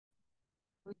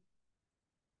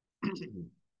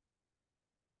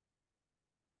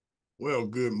Well,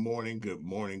 good morning, good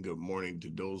morning, good morning to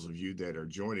those of you that are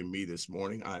joining me this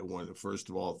morning. I want to first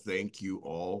of all thank you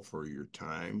all for your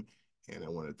time, and I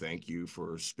want to thank you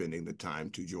for spending the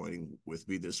time to joining with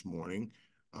me this morning,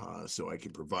 so I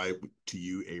can provide to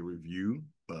you a review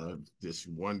of this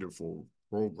wonderful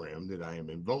program that I am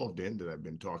involved in that I've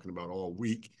been talking about all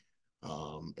week,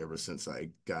 ever since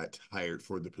I got hired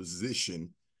for the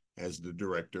position as the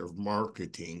director of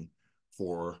marketing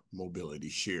for Mobility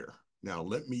Share. Now,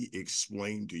 let me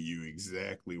explain to you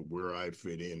exactly where I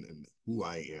fit in and who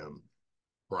I am,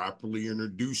 properly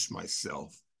introduce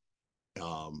myself,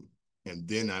 um, and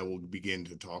then I will begin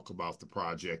to talk about the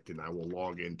project and I will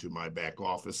log into my back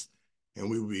office and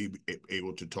we will be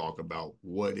able to talk about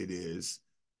what it is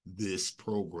this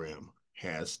program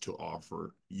has to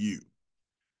offer you.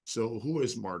 So, who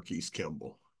is Marquise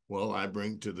Kimble? Well, I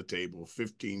bring to the table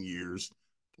 15 years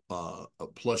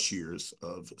plus years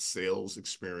of sales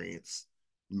experience,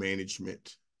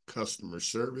 management, customer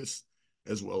service,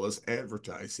 as well as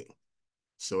advertising.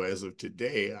 So as of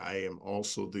today, I am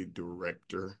also the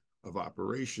director of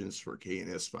operations for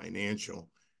K&S Financial,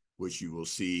 which you will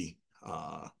see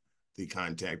the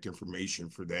contact information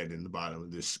for that in the bottom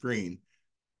of this screen.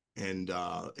 And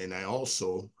I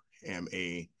also am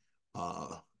a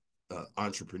uh,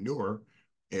 entrepreneur,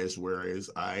 as whereas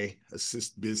I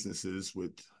assist businesses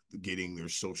with getting their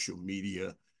social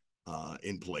media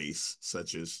in place,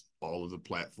 such as all of the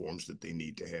platforms that they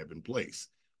need to have in place,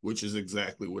 which is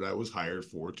exactly what I was hired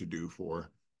for to do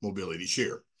for Mobility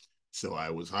Share. So I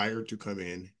was hired to come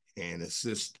in and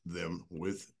assist them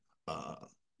with, uh,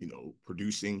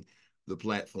 producing the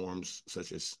platforms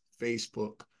such as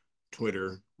Facebook,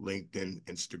 Twitter, LinkedIn,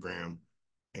 Instagram,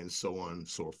 and so on and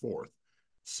so forth.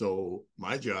 So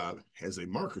my job as a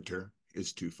marketer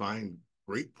is to find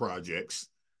great projects,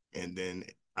 and then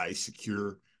I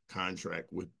secure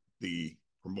contract with the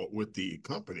promote with the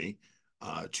company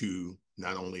to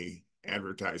not only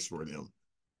advertise for them,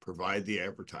 provide the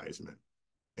advertisement,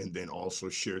 and then also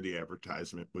share the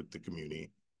advertisement with the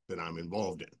community that I'm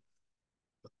involved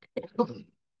in.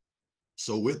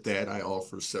 So with that, I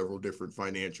offer several different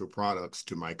financial products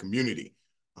to my community,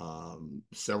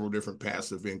 several different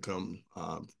passive income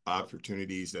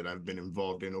opportunities that I've been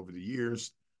involved in over the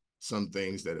years, some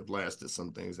things that have lasted,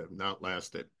 some things that have not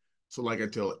lasted. So like I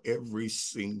tell every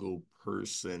single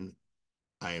person,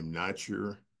 I am not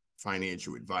your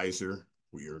financial advisor.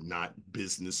 We are not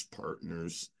business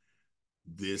partners.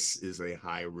 This is a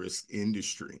high risk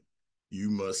industry. You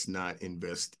must not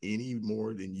invest any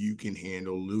more than you can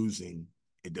handle losing.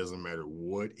 It doesn't matter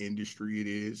what industry it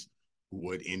is,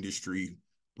 what industry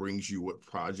brings you what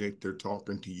project they're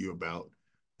talking to you about.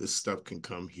 This stuff can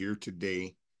come here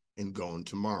today and gone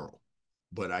tomorrow.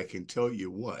 But I can tell you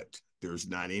what, there's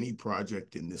not any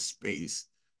project in this space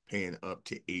paying up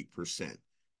to 8%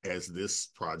 as this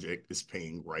project is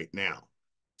paying right now.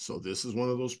 So this is one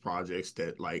of those projects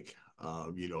that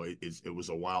it was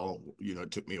a while,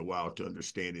 it took me a while to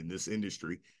understand in this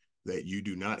industry that you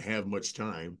do not have much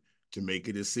time to make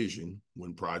a decision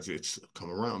when projects come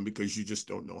around because you just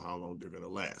don't know how long they're going to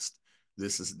last.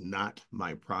 This is not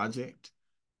my project.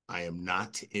 I am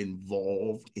not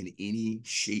involved in any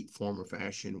shape, form, or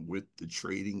fashion with the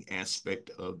trading aspect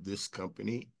of this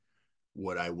company.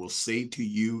 What I will say to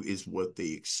you is what they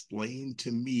explained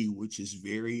to me, which is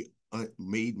very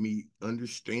made me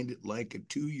understand it like a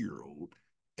 2 year old.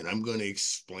 And I'm going to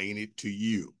explain it to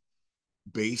you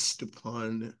based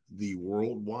upon the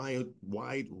worldwide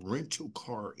wide rental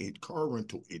car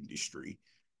rental industry.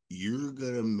 You're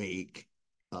going to make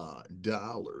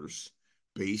dollars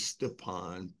based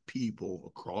upon people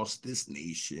across this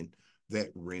nation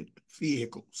that rent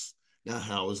vehicles. Now,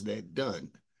 how is that done?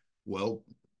 Well,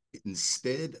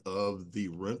 instead of the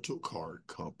rental car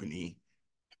company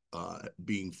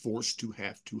being forced to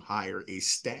have to hire a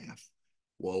staff,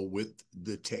 well, with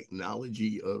the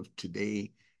technology of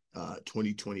today,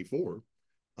 2024,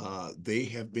 they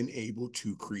have been able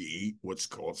to create what's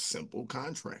called simple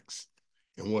contracts.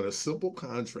 And what a simple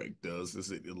contract does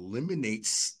is it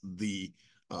eliminates the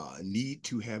need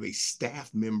to have a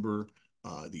staff member,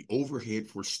 the overhead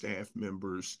for staff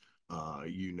members,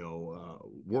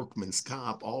 workman's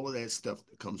comp, all of that stuff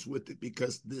that comes with it,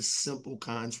 because this simple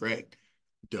contract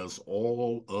does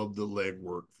all of the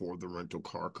legwork for the rental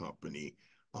car company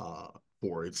uh,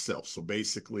 for itself. So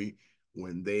basically,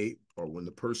 when the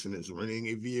person is renting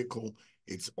a vehicle,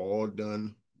 it's all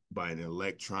done by an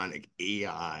electronic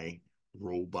AI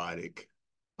robotic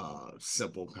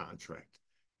simple contract.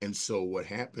 And so what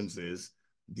happens is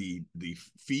the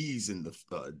fees and the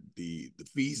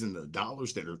fees and the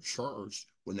dollars that are charged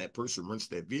when that person rents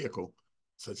that vehicle,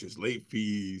 such as late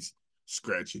fees,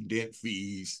 scratch and dent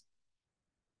fees,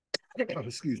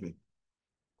 excuse me,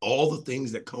 all the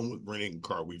things that come with renting a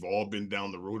car. We've all been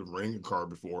down the road of renting a car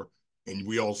before, and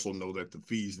we also know that the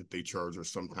fees that they charge are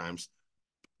sometimes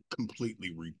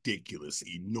completely ridiculous,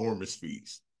 enormous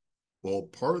fees. Well,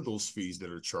 part of those fees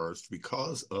that are charged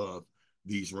because of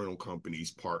these rental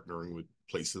companies partnering with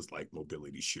places like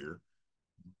Mobility Share,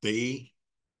 they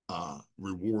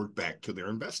reward back to their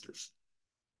investors.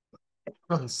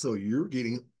 So you're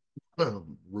getting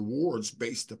rewards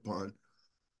based upon,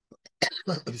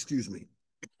 excuse me,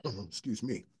 excuse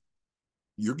me,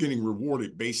 you're getting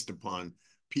rewarded based upon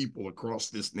people across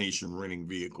this nation renting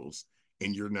vehicles,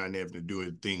 and you're not having to do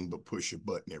a thing but push a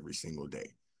button every single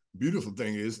day. Beautiful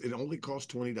thing is it only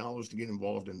costs $20 to get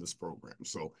involved in this program.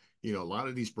 So, a lot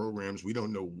of these programs, we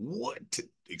don't know what to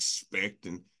expect.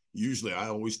 And usually I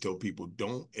always tell people,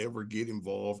 don't ever get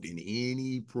involved in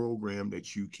any program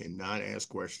that you cannot ask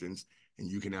questions and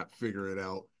you cannot figure it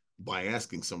out by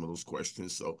asking some of those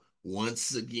questions. So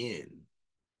once again,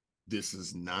 this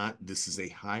is a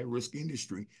high risk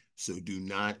industry, so do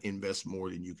not invest more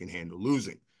than you can handle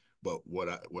losing. But what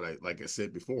I like I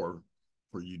said before,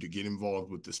 for you to get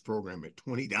involved with this program at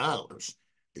 $20,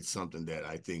 it's something that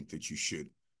I think that you should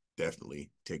definitely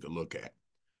take a look at.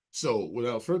 So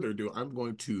without further ado, I'm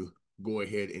going to go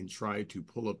ahead and try to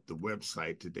pull up the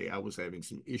website today. I was having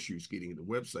some issues getting the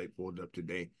website pulled up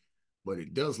today, but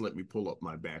it does let me pull up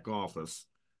my back office.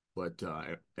 But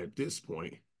at this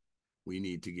point, we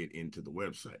need to get into the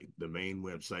website, the main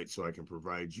website, so I can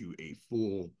provide you a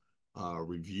full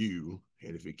review.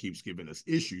 And if it keeps giving us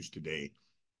issues today,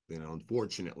 then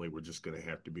unfortunately, we're just going to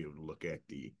have to be able to look at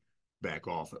the back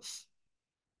office.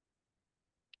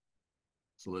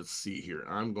 So let's see here.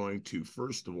 I'm going to,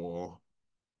 first of all,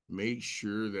 make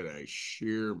sure that I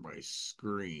share my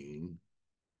screen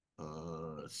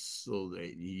so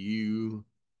that you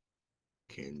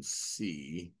can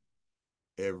see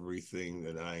everything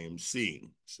that I am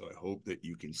seeing. So I hope that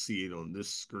you can see it on this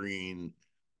screen.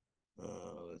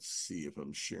 Let's see if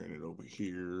I'm sharing it over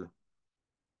here.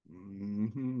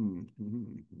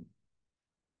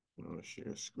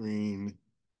 Share screen.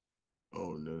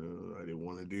 Oh, no, I didn't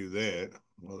want to do that.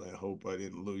 Well, I hope I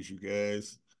didn't lose you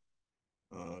guys.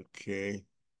 Okay.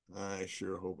 I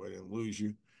sure hope I didn't lose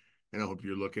you. And I hope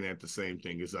you're looking at the same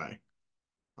thing as I.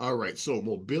 All right, so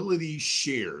Mobility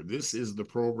Share. This is the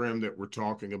program that we're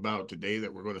talking about today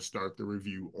that we're going to start the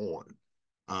review on.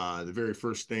 The very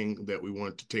first thing that we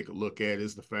want to take a look at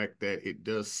is the fact that it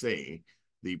does say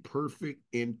the perfect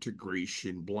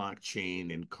integration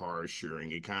blockchain and car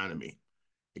sharing economy.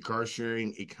 A car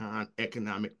sharing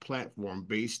economic platform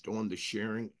based on the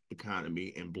sharing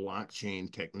economy and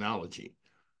blockchain technology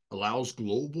allows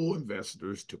global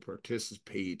investors to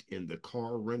participate in the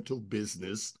car rental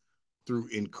business through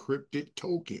encrypted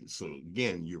tokens. So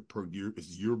again,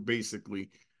 you're basically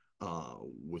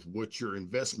with what your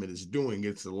investment is doing,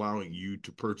 it's allowing you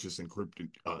to purchase encrypted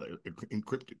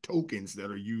tokens that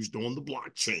are used on the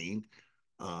blockchain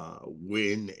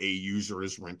when a user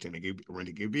is renting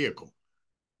a vehicle.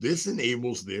 This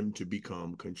enables them to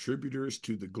become contributors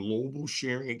to the global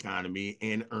sharing economy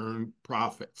and earn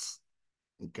profits.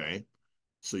 Okay.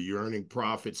 So you're earning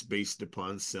profits based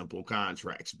upon simple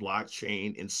contracts,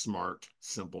 blockchain and smart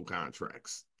simple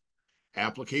contracts.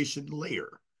 Application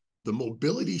layer. The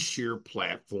Mobility Share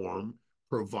platform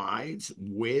provides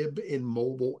web and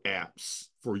mobile apps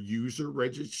for user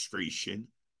registration,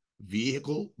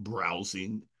 vehicle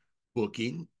browsing,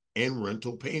 booking, and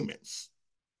rental payments.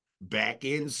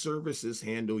 Back-end services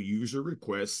handle user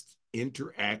requests,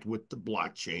 interact with the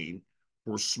blockchain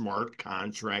for smart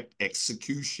contract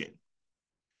execution,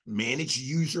 manage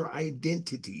user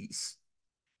identities,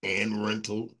 and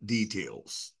rental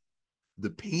details. The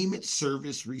payment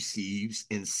service receives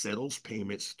and settles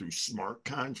payments through smart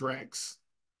contracts,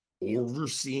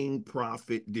 overseeing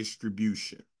profit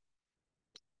distribution.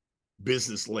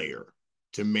 Business layer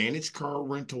to manage car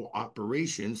rental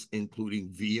operations, including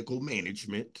vehicle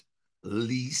management,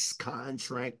 lease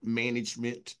contract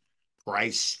management,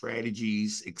 price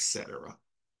strategies, etc.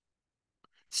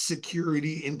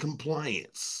 Security and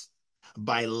compliance.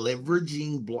 By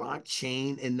leveraging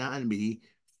blockchain anonymity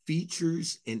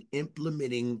features and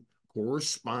implementing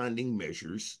corresponding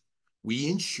measures, we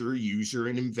ensure user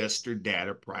and investor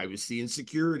data privacy and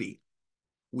security.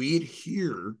 We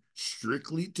adhere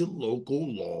strictly to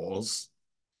local laws,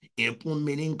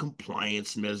 implementing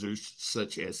compliance measures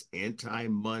such as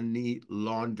anti-money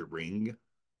laundering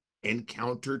and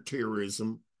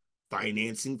counterterrorism,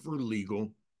 financing for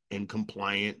legal, and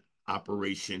compliant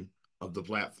operation of the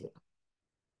platform.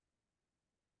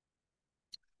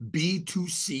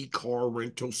 B2C car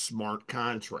rental smart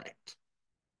contract.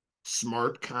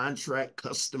 Smart contract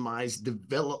customized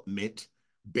development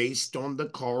based on the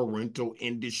car rental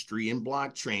industry and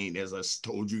blockchain. As I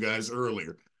told you guys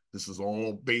earlier, this is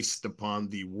all based upon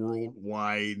the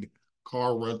worldwide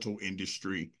car rental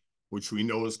industry, which we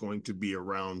know is going to be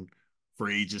around for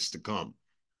ages to come.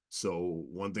 So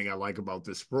one thing I like about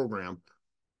this program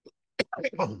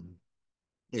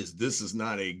is this is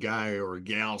not a guy or a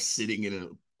gal sitting in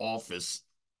an office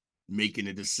making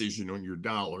a decision on your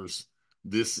dollars.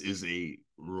 This is a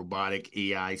robotic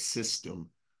AI system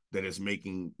that is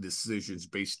making decisions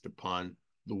based upon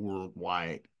the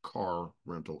worldwide car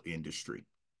rental industry.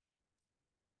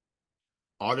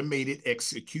 Automated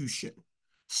execution.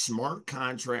 Smart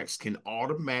contracts can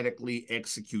automatically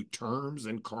execute terms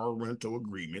and car rental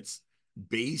agreements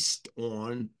based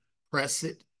on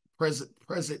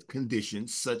present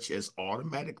conditions, such as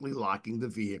automatically locking the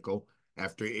vehicle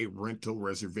after a rental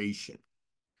reservation,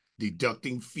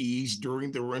 deducting fees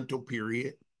during the rental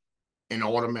period, and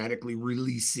automatically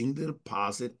releasing the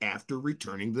deposit after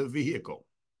returning the vehicle.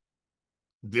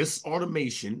 This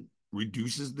automation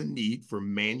reduces the need for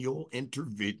manual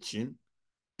intervention,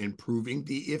 improving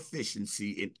the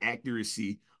efficiency and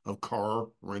accuracy of car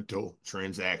rental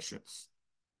transactions.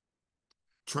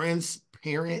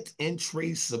 Transparent and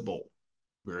traceable.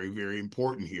 Very, very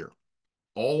important here.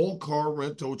 All car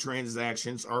rental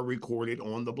transactions are recorded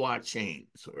on the blockchain,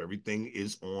 so everything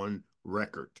is on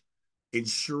record,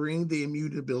 ensuring the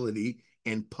immutability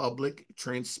and public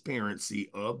transparency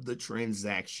of the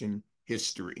transaction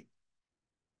history.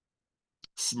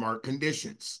 Smart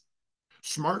conditions.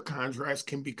 Smart contracts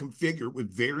can be configured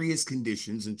with various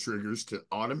conditions and triggers to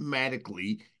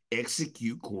automatically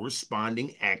execute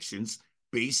corresponding actions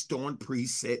based on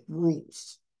preset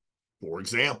rules. For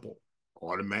example,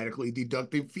 automatically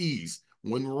deducting fees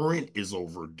when rent is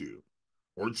overdue,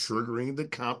 or triggering the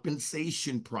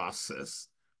compensation process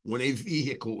when a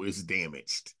vehicle is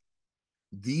damaged.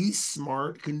 These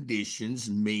smart conditions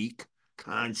make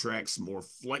contracts more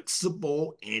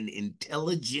flexible and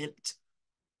intelligent,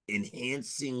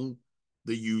 enhancing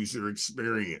the user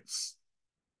experience.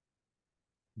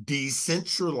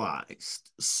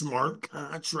 Decentralized smart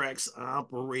contracts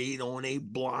operate on a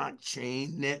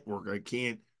blockchain network. I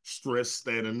can't stress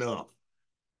that enough.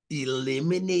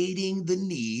 Eliminating the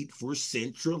need for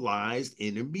centralized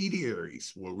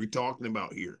intermediaries. What are we talking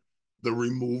about here? The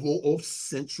removal of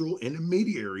central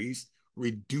intermediaries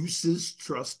reduces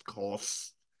trust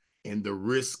costs and the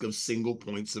risk of single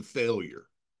points of failure,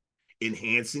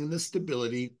 enhancing the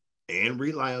stability and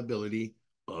reliability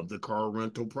of the car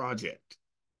rental project.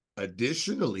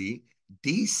 Additionally,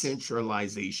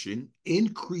 decentralization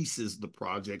increases the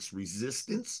project's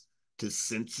resistance to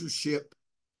censorship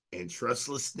and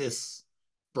trustlessness,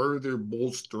 further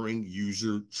bolstering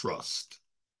user trust.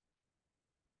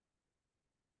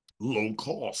 Low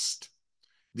cost.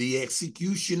 The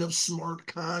execution of smart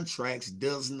contracts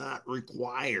does not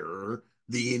require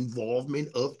the involvement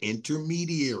of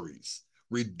intermediaries,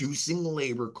 reducing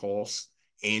labor costs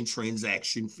and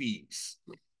transaction fees.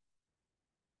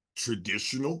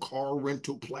 Traditional car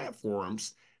rental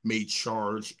platforms may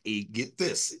charge a, get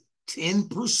this,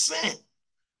 10%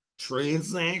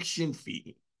 transaction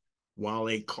fee, while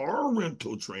a car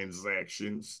rental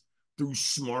transactions through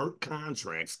smart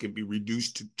contracts can be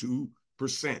reduced to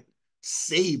 2%,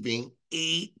 saving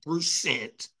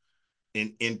 8%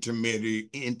 in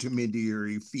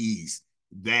intermediary fees.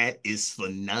 That is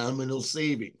phenomenal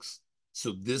savings.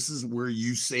 So this is where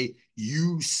you say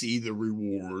you see the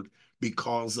reward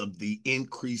because of the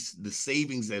increase, the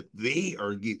savings that they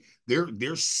are getting.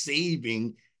 They're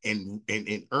saving and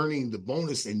earning the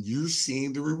bonus, and you're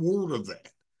seeing the reward of that.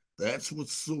 That's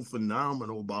what's so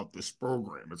phenomenal about this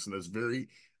program. It's very,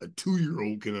 a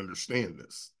 2-year-old can understand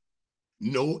this.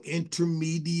 No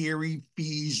intermediary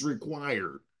fees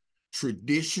required.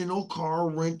 Traditional car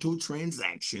rental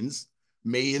transactions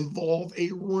may involve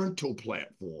a rental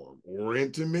platform or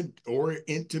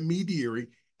intermediary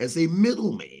as a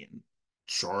middleman,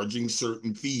 charging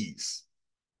certain fees.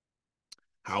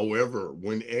 However,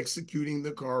 when executing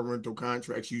the car rental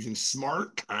contracts using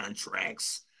smart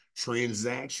contracts,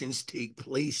 transactions take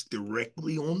place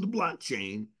directly on the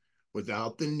blockchain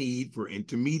without the need for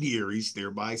intermediaries,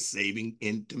 thereby saving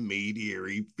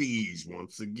intermediary fees.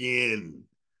 Once again,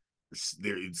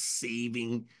 they're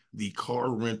saving the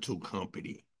car rental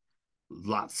company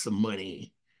lots of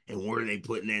money. And where are they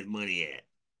putting that money at?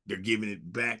 They're giving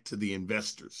it back to the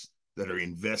investors that are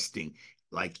investing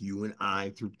like you and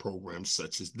I through programs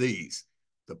such as these.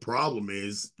 The problem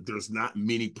is there's not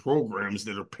many programs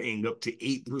that are paying up to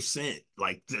 8%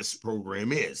 like this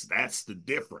program is. That's the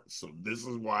difference. So this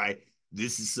is why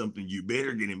this is something you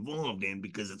better get involved in,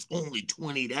 because it's only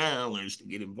 $20 to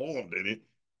get involved in it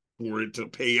for it to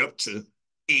pay up to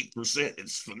 8%.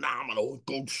 It's phenomenal.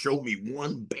 Go show me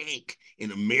one bank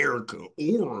in America,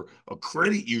 or a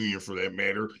credit union for that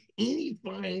matter, any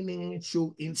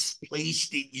financial place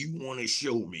that you want to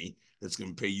show me that's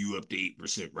going to pay you up to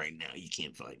 8% right now. You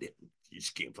can't find it. You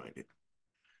just can't find it.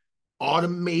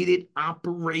 Automated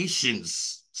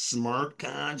operations. Smart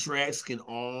contracts can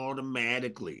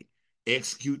automatically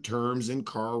execute terms in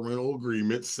car rental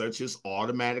agreements, such as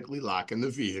automatically locking the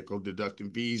vehicle,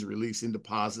 deducting fees, releasing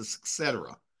deposits,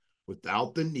 etc.,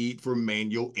 without the need for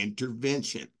manual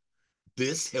intervention.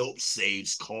 This helps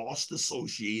saves costs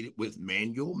associated with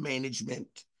manual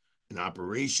management and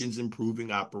operations,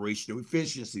 improving operational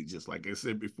efficiency. Just like I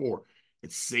said before,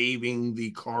 it's saving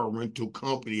the car rental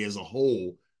company as a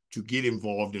whole to get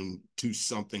involved into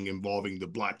something involving the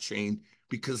blockchain,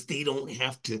 because they don't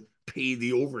have to pay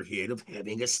the overhead of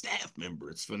having a staff member.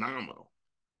 It's phenomenal.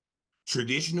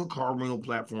 Traditional car rental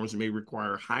platforms may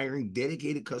require hiring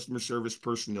dedicated customer service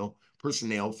personnel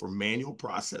for manual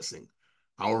processing.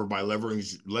 However, by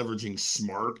leveraging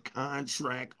smart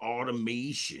contract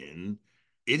automation,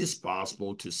 it is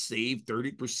possible to save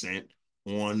 30%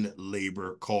 on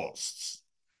labor costs.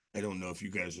 I don't know if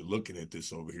you guys are looking at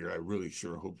this over here. I really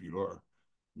sure hope you are.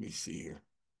 Let me see here.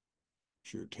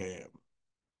 Share tab.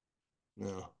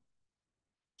 No,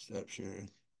 stop sharing.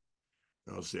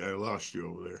 I'll see, I lost you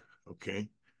over there. Okay.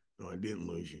 No, I didn't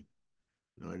lose you.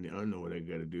 No, I know what I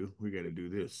got to do. We got to do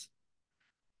this,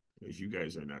 because you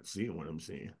guys are not seeing what I'm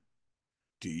seeing.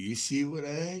 Do you see what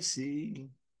I see?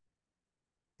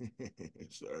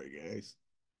 Sorry, guys.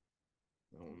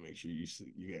 I want to make sure you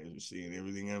guys are seeing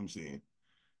everything I'm seeing,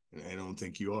 and I don't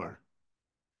think you are.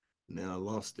 Now I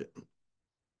lost it.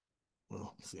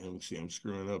 Well, I'm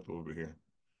screwing up over here.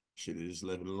 Should have just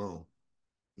left it alone.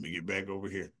 Let me get back over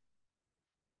here.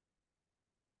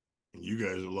 And you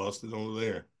guys have lost it over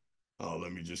there. Oh,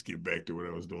 let me just get back to what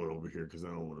I was doing over here, because I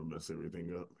don't want to mess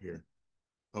everything up here.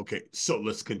 Okay, so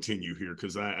let's continue here,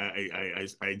 because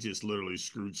I just literally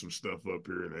screwed some stuff up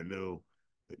here, and I know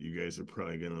that you guys are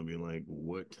probably gonna be like,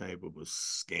 what type of a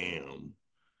scam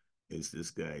is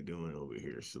this guy doing over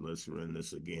here? So let's run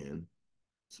this again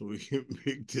so we can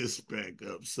pick this back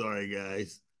up. Sorry,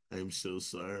 guys. I'm so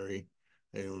sorry.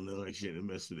 I don't know. I shouldn't have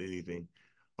messed with anything.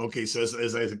 Okay, so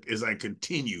as I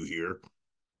continue here,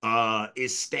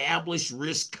 establish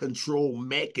risk control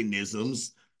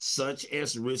mechanisms such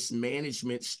as risk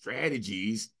management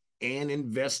strategies and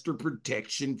investor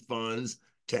protection funds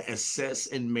to assess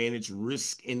and manage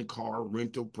risk in car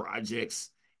rental projects,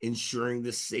 ensuring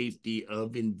the safety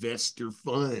of investor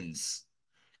funds,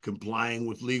 complying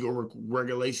with legal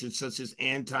regulations such as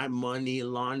anti-money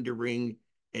laundering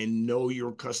and know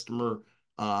your customer,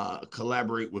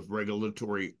 collaborate with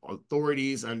regulatory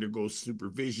authorities, undergo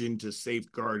supervision to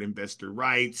safeguard investor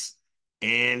rights,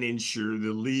 and ensure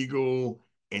the legal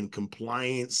and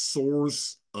compliant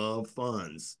source of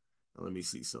funds. Now, let me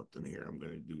see something here. I'm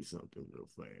going to do something real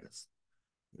fast.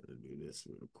 I'm going to do this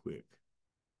real quick.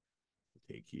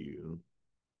 Take you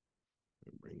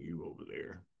and bring you over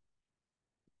there.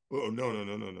 Oh, no, no,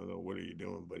 no, no, no, no. What are you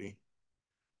doing, buddy?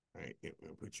 All right, I'm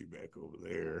going to put you back over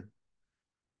there.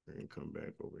 We're going to come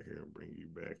back over here and bring you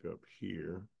back up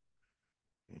here.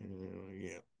 And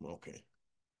yeah, okay.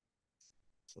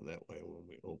 So that way, when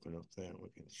we open up that, we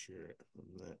can share it from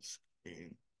that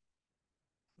screen.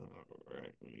 All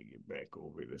right, let me get back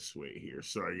over this way here.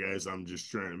 Sorry, guys, I'm just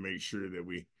trying to make sure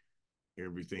that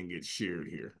everything gets shared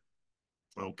here.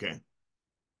 Okay.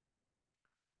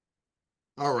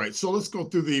 All right, so let's go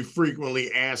through the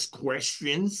frequently asked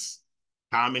questions,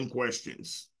 common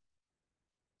questions.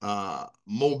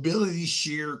 Mobility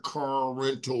share car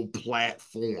rental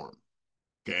platform.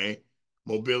 Okay.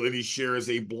 Mobility Share is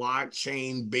a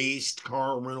blockchain based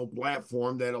car rental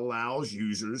platform that allows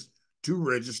users to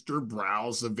register,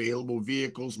 browse available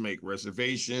vehicles, make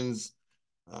reservations.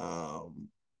 Why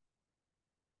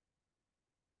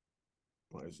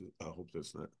is it? I hope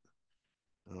that's not.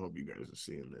 I hope you guys are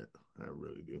seeing that. I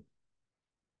really do.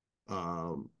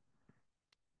 Um,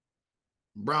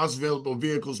 Browse available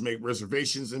vehicles, make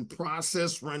reservations, and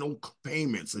process rental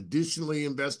payments. Additionally,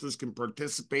 investors can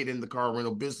participate in the car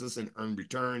rental business and earn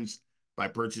returns by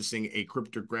purchasing a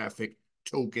cryptographic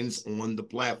tokens on the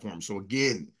platform. So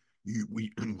again,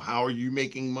 how are you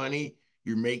making money?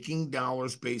 You're making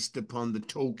dollars based upon the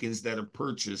tokens that are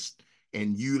purchased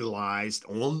and utilized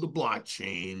on the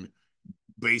blockchain,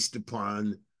 based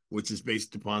upon which is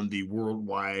based upon the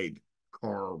worldwide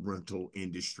car rental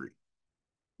industry.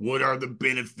 What are the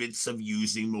benefits of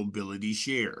using mobility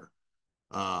share?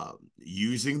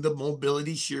 Using the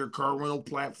mobility share car rental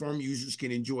platform, users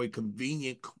can enjoy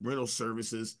convenient rental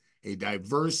services, a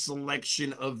diverse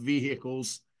selection of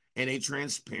vehicles, and a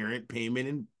transparent payment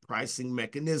and pricing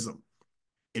mechanism.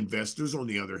 Investors, on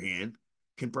the other hand,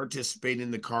 can participate in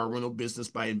the car rental business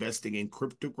by investing in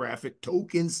cryptographic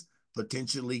tokens,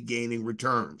 potentially gaining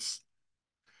returns.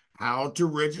 How to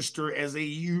register as a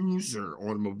user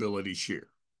on mobility share.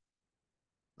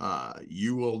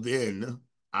 You will then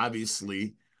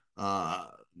obviously uh,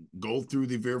 go through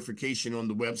the verification on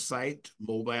the website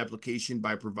mobile application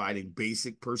by providing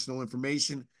basic personal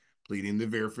information, completing the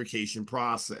verification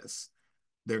process.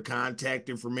 Their contact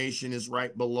information is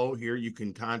right below here. You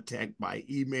can contact by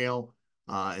email.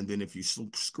 And then if you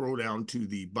scroll down to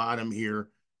the bottom here,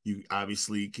 you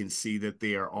obviously can see that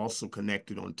they are also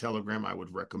connected on Telegram. I would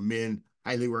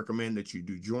highly recommend that you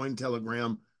do join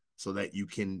Telegram so that you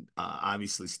can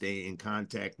obviously stay in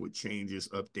contact with changes,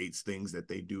 updates, things that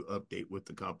they do update with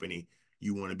the company.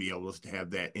 You want to be able to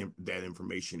have that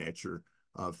information at your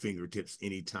fingertips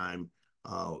anytime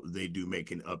they do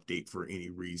make an update for any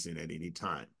reason at any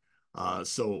time.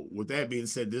 So with that being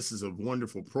said, this is a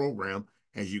wonderful program.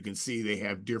 As you can see, they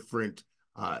have different,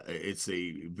 it's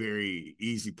a very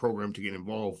easy program to get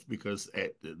involved because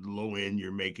at the low end,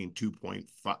 you're making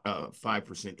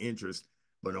 2.5% interest,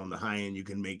 but on the high end, you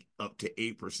can make up to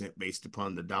 8% based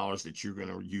upon the dollars that you're going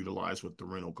to utilize with the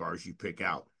rental cars you pick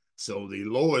out. So the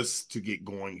lowest to get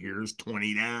going here is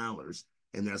 $20.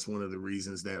 And that's one of the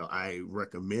reasons that I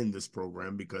recommend this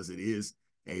program, because it is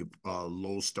a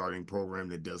low starting program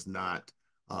that does not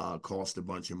cost a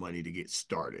bunch of money to get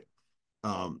started.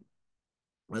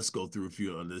 Let's go through a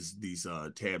few of these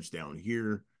tabs down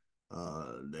here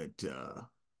that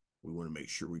we want to make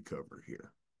sure we cover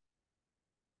here.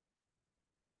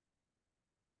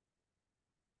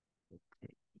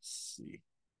 Okay, let's see.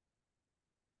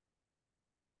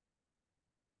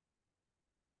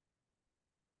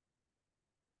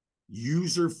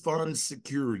 User fund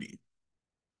security.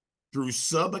 Through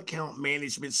sub-account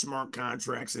management, smart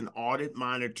contracts, and audit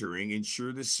monitoring,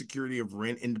 ensure the security of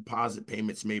rent and deposit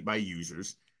payments made by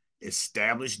users.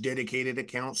 Establish dedicated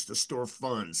accounts to store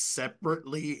funds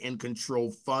separately and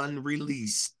control fund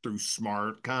release through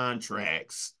smart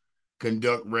contracts.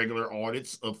 Conduct regular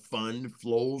audits of fund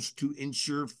flows to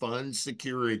ensure fund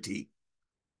security.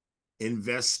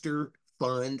 Investor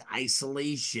fund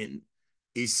isolation.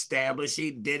 Establish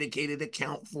a dedicated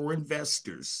account for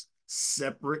investors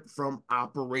separate from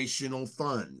operational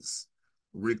funds.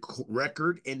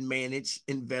 Record and manage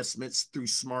investments through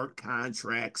smart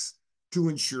contracts to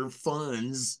ensure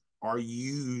funds are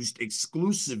used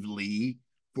exclusively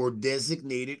for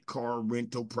designated car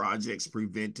rental projects,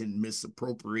 preventing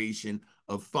misappropriation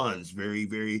of funds. Very,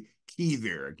 very key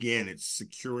there. Again, it's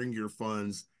securing your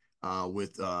funds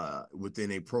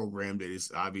within a program that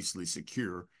is obviously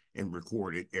secure and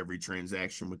recorded every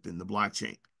transaction within the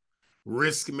blockchain.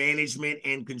 Risk management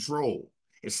and control.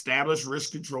 Establish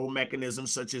risk control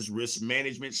mechanisms such as risk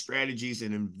management strategies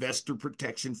and investor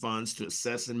protection funds to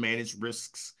assess and manage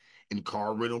risks in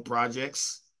car rental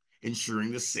projects,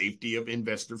 ensuring the safety of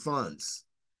investor funds.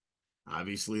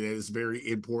 Obviously, that is very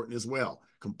important as well.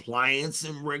 Compliance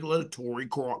and regulatory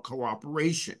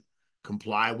cooperation.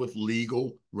 Comply with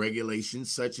legal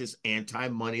regulations such as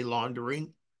anti-money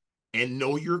laundering and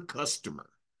know your customer.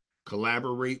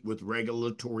 Collaborate with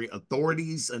regulatory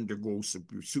authorities, undergo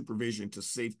supervision to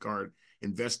safeguard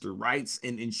investor rights,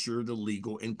 and ensure the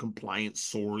legal and compliant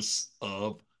source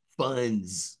of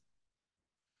funds.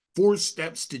 4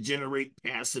 steps to generate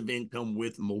passive income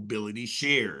with mobility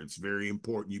share. It's very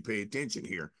important you pay attention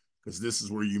here because this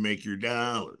is where you make your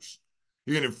dollars.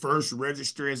 You're going to first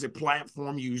register as a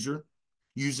platform user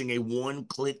using a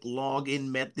one-click login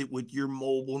method with your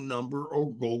mobile number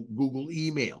or Google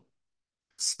email.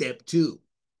 Step 2,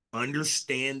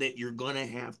 understand that you're going to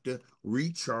have to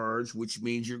recharge, which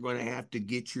means you're going to have to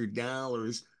get your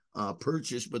dollars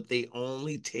purchased, but they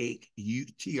only take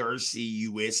TRC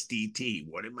USDT.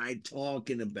 What am I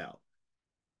talking about?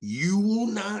 You will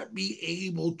not be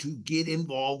able to get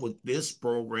involved with this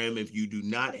program if you do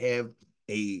not have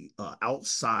a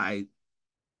outside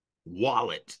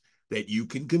wallet that you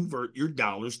can convert your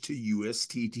dollars to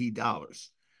USDT dollars.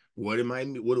 What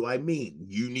do I mean?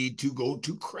 You need to go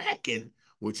to Kraken,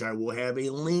 which I will have a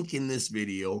link in this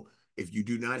video. If you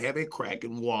do not have a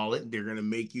Kraken wallet, they're going to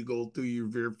make you go through your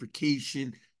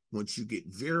verification. Once you get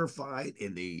verified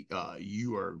and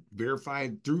you are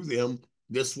verified through them,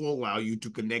 this will allow you to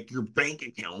connect your bank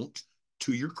account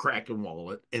to your Kraken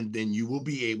wallet, and then you will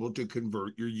be able to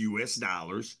convert your US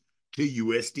dollars to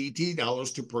USDT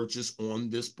dollars to purchase on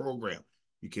this program.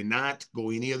 You cannot go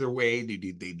any other way.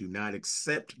 They do not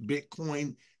accept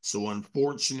Bitcoin. So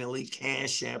unfortunately,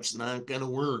 Cash App's not going to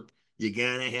work. You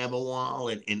got to have a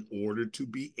wallet in order to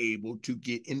be able to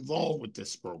get involved with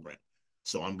this program.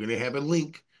 So I'm going to have a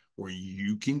link where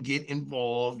you can get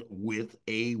involved with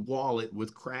a wallet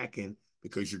with Kraken,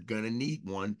 because you're going to need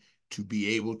one to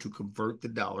be able to convert the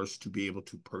dollars to be able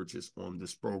to purchase on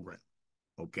this program.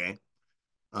 Okay.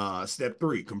 Step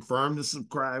 3, confirm the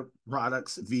subscribe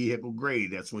products vehicle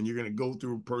grade. That's when you're going to go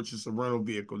through and purchase a rental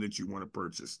vehicle that you want to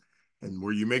purchase. And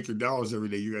where you make your dollars every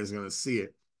day, you guys are going to see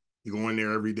it. You go in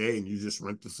there every day and you just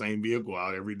rent the same vehicle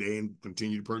out every day and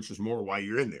continue to purchase more while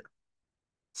you're in there.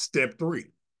 Step 3,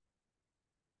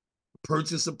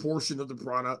 purchase a portion of the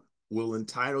product will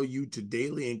entitle you to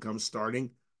daily income starting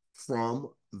from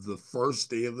the first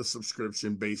day of the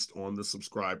subscription based on the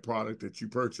subscribed product that you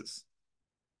purchase.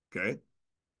 Okay.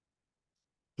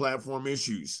 Platform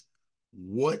issues.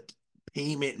 What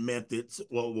payment methods?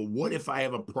 Well, what if I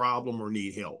have a problem or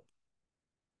need help?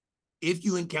 If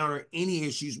you encounter any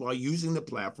issues while using the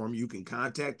platform, you can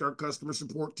contact our customer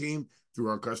support team through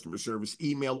our customer service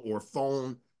email or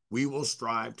phone. We will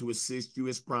strive to assist you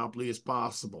as promptly as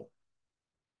possible.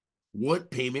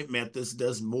 What payment methods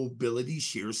does Mobility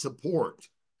Share support?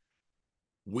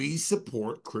 We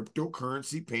support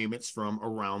cryptocurrency payments from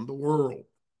around the world.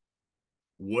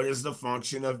 What is the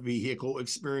function of vehicle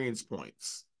experience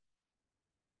points?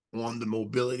 On the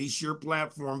Mobility Share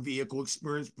platform, vehicle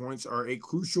experience points are a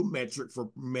crucial metric for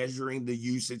measuring the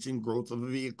usage and growth of a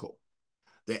vehicle.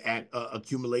 The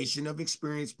accumulation of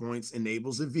experience points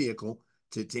enables a vehicle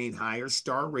to attain higher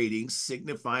star ratings,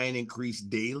 signifying increased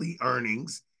daily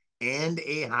earnings and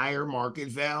a higher market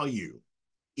value.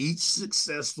 Each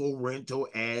successful rental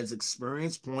adds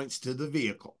experience points to the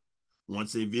vehicle.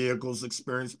 Once a vehicle's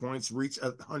experience points reach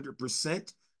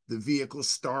 100%, the vehicle's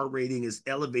star rating is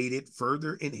elevated,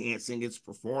 further enhancing its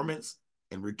performance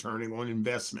and returning on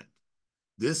investment.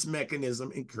 This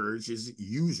mechanism encourages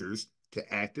users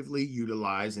to actively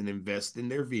utilize and invest in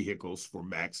their vehicles for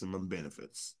maximum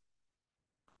benefits.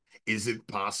 Is it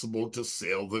possible to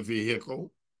sell the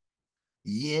vehicle?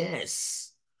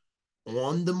 Yes.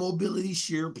 On the Mobility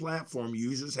Share platform,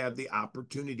 users have the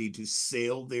opportunity to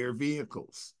sell their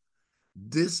vehicles.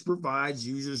 This provides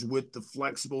users with the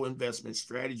flexible investment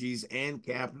strategies and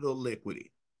capital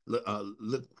liquidity. I'm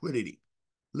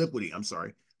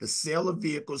sorry. The sale of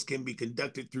vehicles can be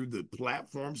conducted through the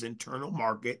platform's internal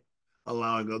market,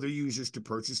 allowing other users to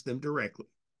purchase them directly.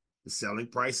 The selling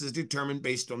price is determined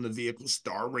based on the vehicle's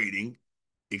star rating,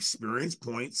 experience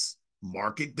points,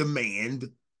 market demand.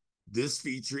 This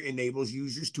feature enables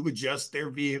users to adjust their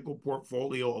vehicle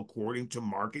portfolio according to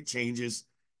market changes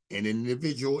and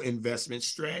individual investment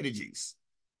strategies.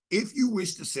 If you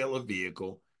wish to sell a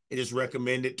vehicle, it is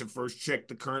recommended to first check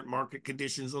the current market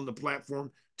conditions on the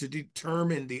platform to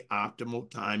determine the optimal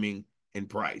timing and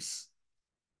price.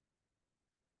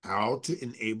 How to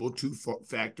enable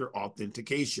two-factor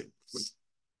authentication.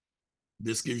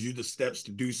 This gives you the steps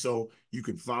to do so. You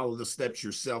can follow the steps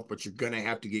yourself, but you're going to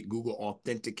have to get Google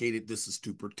authenticated. This is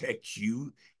to protect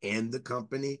you and the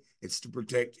company. It's to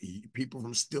protect people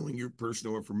from stealing your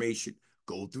personal information.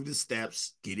 Go through the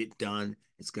steps, get it done.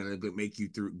 It's going to make you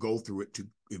go through it to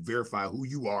verify who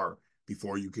you are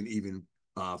before you can even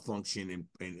function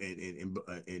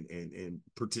and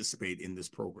participate in this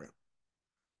program.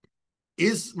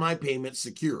 Is my payment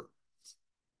secure?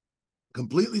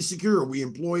 Completely secure. We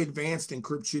employ advanced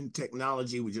encryption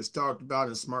technology we just talked about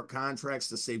in smart contracts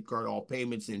to safeguard all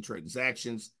payments and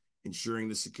transactions, ensuring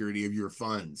the security of your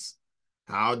funds.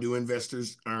 How do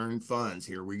investors earn funds?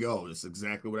 Here we go. This is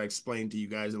exactly what I explained to you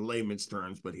guys in layman's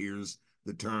terms, but here's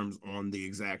the terms on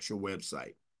the actual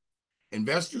website.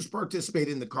 Investors participate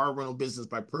in the car rental business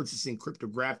by purchasing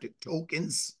cryptographic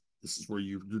tokens. This is where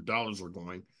your dollars are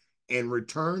going. And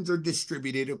returns are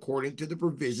distributed according to the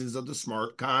provisions of the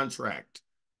smart contract.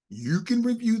 You can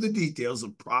review the details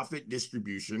of profit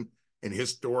distribution and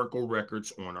historical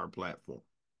records on our platform.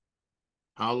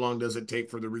 How long does it take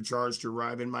for the recharge to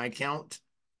arrive in my account?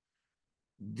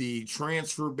 The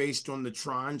transfer based on the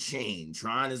Tron chain.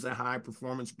 Tron is a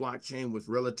high-performance blockchain with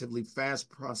relatively fast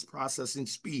processing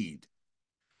speed.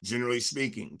 Generally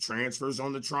speaking, transfers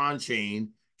on the Tron chain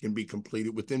can be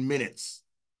completed within minutes.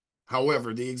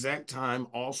 However, the exact time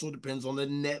also depends on the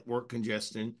network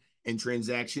congestion and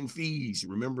transaction fees.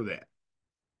 Remember that.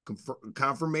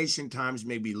 Confirmation times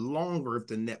may be longer if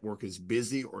the network is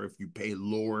busy or if you pay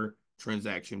lower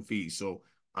transaction fees. So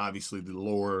obviously, the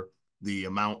lower the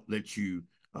amount that you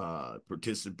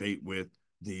participate with,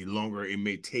 the longer it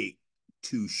may take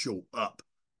to show up,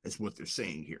 is what they're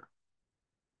saying here.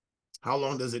 How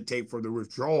long does it take for the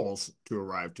withdrawals to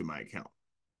arrive to my account?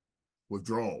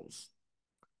 Withdrawals.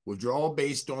 Withdrawal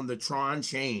based on the Tron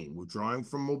chain. Withdrawing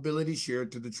from Mobility Share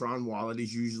to the Tron wallet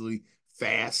is usually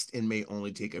fast and may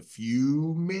only take a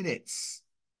few minutes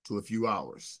to a few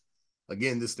hours.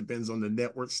 Again, this depends on the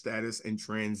network status and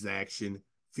transaction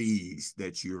fees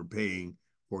that you're paying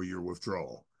for your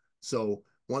withdrawal. So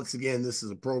once again, this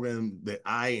is a program that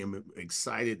I am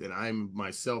excited that I'm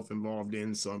myself involved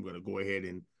in. So I'm going to go ahead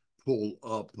and pull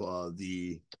up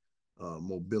the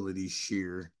Mobility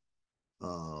Share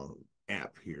uh,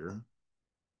 app here,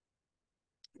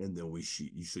 and then we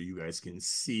shoot you so you guys can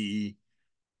see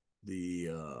the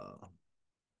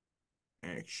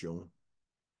actual.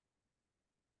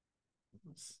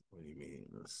 What do you mean?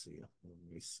 Let's see.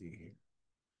 Let me see here.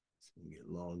 Let's get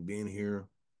logged in here.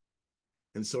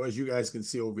 And so as you guys can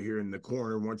see over here in the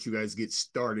corner, once you guys get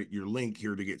started, your link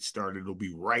here to get started will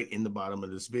be right in the bottom of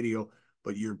this video.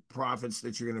 But your profits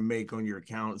that you're going to make on your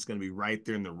account is going to be right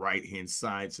there in the right-hand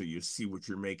side. So you see what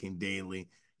you're making daily.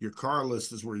 Your car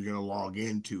list is where you're going to log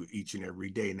into each and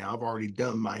every day. Now, I've already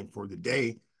done mine for the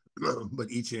day, but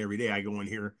each and every day I go in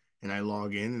here and I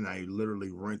log in and I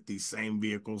literally rent these same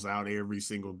vehicles out every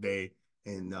single day.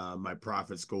 And my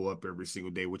profits go up every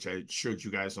single day, which I showed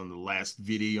you guys on the last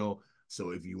video.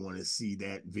 So if you want to see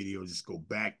that video, just go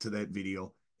back to that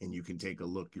video and you can take a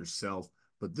look yourself.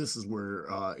 But this is where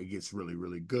it gets really,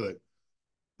 really good.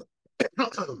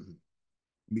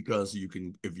 Because you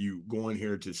can, if you go in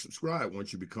here to subscribe,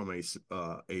 once you become a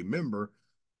member,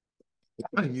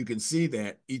 you can see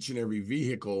that each and every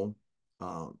vehicle,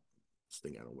 this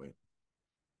thing out of the way,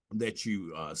 that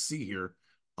you see here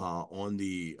on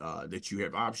the that you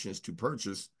have options to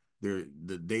purchase,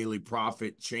 the daily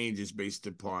profit changes based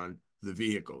upon the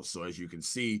vehicle. So as you can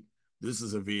see, this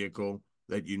is a vehicle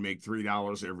that you make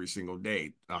 $3 every single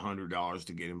day, $100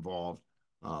 to get involved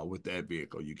with that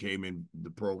vehicle. You came in the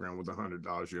program with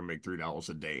 $100, you're gonna make $3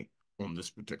 a day on this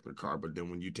particular car. But then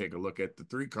when you take a look at the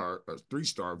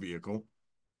three-star vehicle,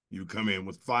 you come in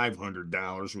with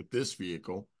 $500 with this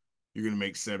vehicle, you're going to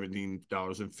make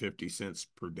 $17.50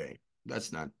 per day.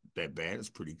 That's not that bad. It's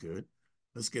pretty good.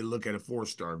 Let's get a look at a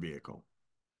four-star vehicle.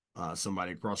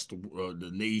 Somebody across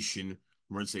the nation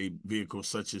rents a vehicle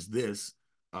such as this,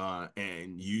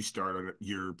 and you start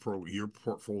your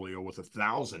portfolio with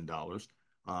 $1,000.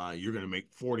 You're going to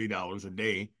make $40 a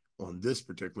day on this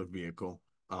particular vehicle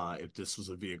if this was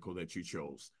a vehicle that you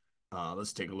chose.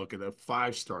 Let's take a look at a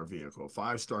five-star vehicle.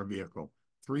 Five-star vehicle,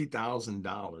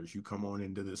 $3,000. You come on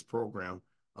into this program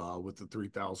with the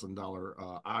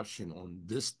 $3,000 option on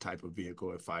this type of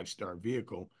vehicle, a five-star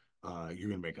vehicle. You're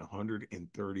going to make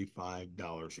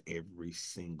 $135 every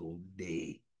single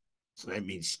day. So that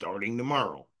means starting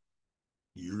tomorrow,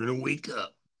 you're going to wake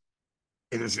up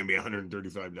and there's going to be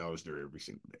 $135 there every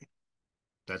single day.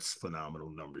 That's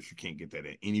phenomenal numbers. You can't get that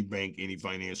at any bank, any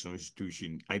financial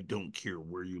institution. I don't care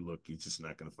where you look. You're just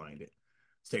not going to find it.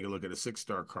 Let's take a look at a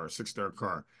six-star car. Six-star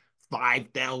car,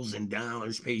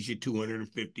 $5,000 pays you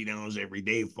 $250 every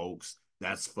day, folks.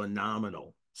 That's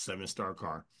phenomenal. Seven-star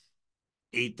car,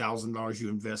 $8,000 you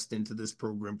invest into this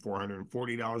program,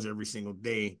 $440 every single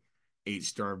day.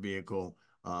 Eight-star vehicle,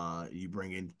 you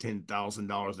bring in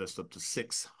 $10,000. That's up to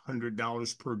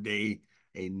 $600 per day.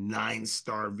 A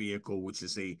nine-star vehicle, which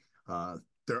is a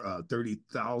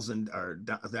 $30,000 or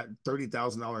that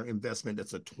 $30,000 investment.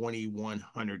 That's a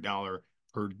 $2,100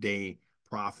 per day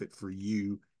profit for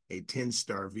you. A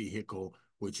 10-star vehicle,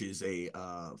 which is a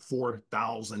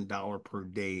 $4,000 per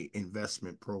day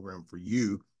investment program for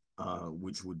you,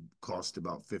 which would cost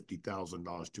about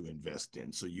 $50,000 to invest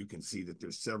in. So you can see that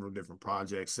there's several different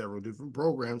projects, several different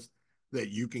programs that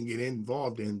you can get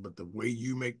involved in. But the way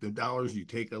you make the dollars, you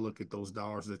take a look at those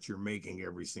dollars that you're making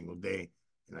every single day.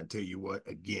 And I tell you what,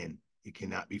 again, it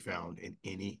cannot be found in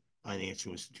any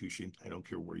financial institution. I don't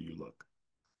care where you look.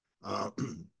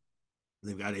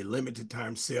 They've got a limited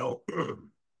time sale,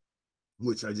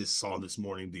 which I just saw this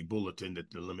morning, the bulletin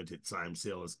that the limited time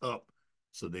sale is up.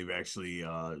 So they've actually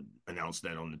announced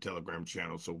that on the Telegram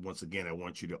channel. So once again, I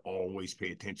want you to always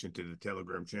pay attention to the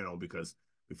Telegram channel, because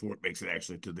before it makes it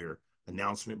actually to their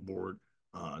announcement board,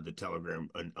 the Telegram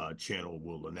channel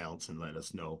will announce and let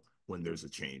us know when there's a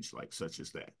change like such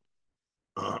as that.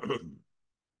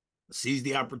 Seize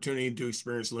the opportunity to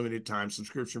experience limited time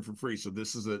subscription for free. So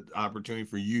this is an opportunity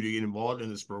for you to get involved in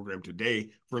this program today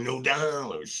for no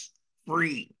dollars,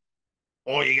 free.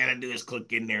 All you got to do is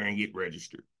click in there and get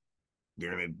registered.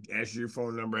 They're going to ask you your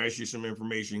phone number, ask you some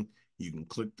information. You can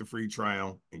click the free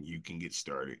trial and you can get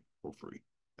started for free.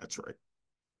 That's right.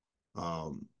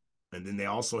 And then they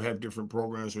also have different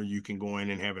programs where you can go in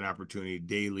and have an opportunity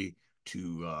daily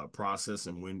process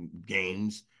and win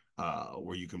games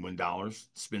where you can win dollars,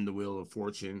 spin the wheel of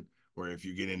fortune, where if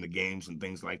you get into games and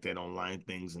things like that, online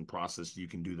things and process, you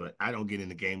can do that. I don't get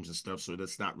into games and stuff, so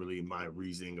that's not really my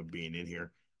reasoning of being in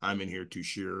here. I'm in here to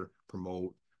share,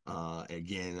 promote.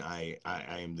 Again, I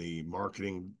am the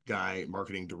marketing guy,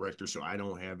 marketing director, so I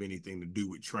don't have anything to do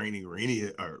with training or any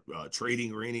or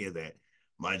trading or any of that.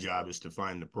 My job is to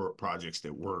find the projects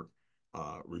that work,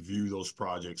 review those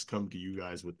projects, come to you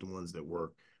guys with the ones that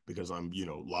work, because I'm,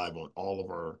 live on all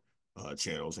of our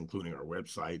channels, including our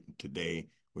website today,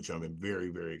 which I'm very,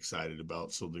 very excited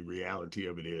about. So the reality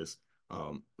of it is,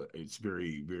 it's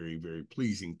very, very, very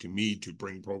pleasing to me to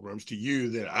bring programs to you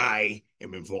that I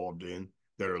am involved in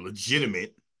that are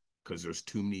legitimate, because there's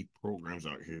too many programs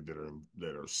out here that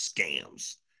are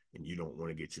scams, and you don't want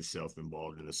to get yourself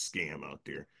involved in a scam out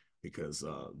there, because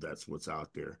that's what's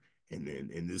out there. And then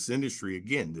in this industry,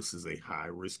 again, this is a high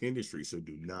risk industry, so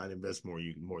do not invest more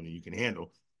than you can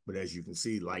handle. But as you can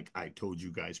see, like I told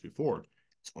you guys before,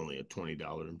 it's only a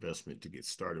 $20 investment to get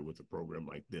started with a program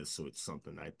like this. So it's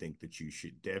something I think that you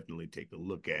should definitely take a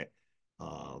look at,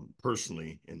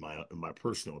 personally, in my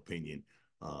personal opinion,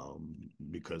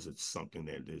 because it's something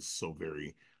that is so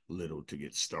very little to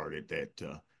get started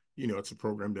that it's a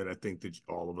program that I think that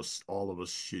all of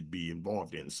us should be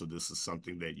involved in. So this is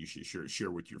something that you should share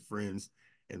with your friends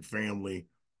and family,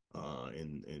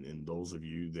 and those of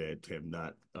you that have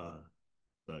not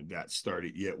got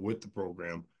started yet with the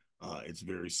program. It's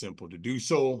very simple to do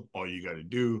so. All you got to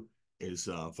do is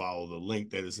follow the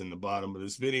link that is in the bottom of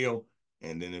this video.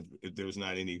 And then if there's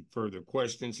not any further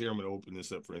questions here, I'm going to open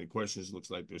this up for any questions. Looks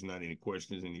like there's not any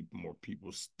questions, any more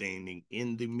people standing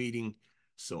in the meeting.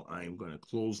 So I am going to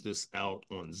close this out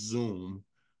on Zoom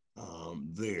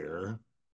there.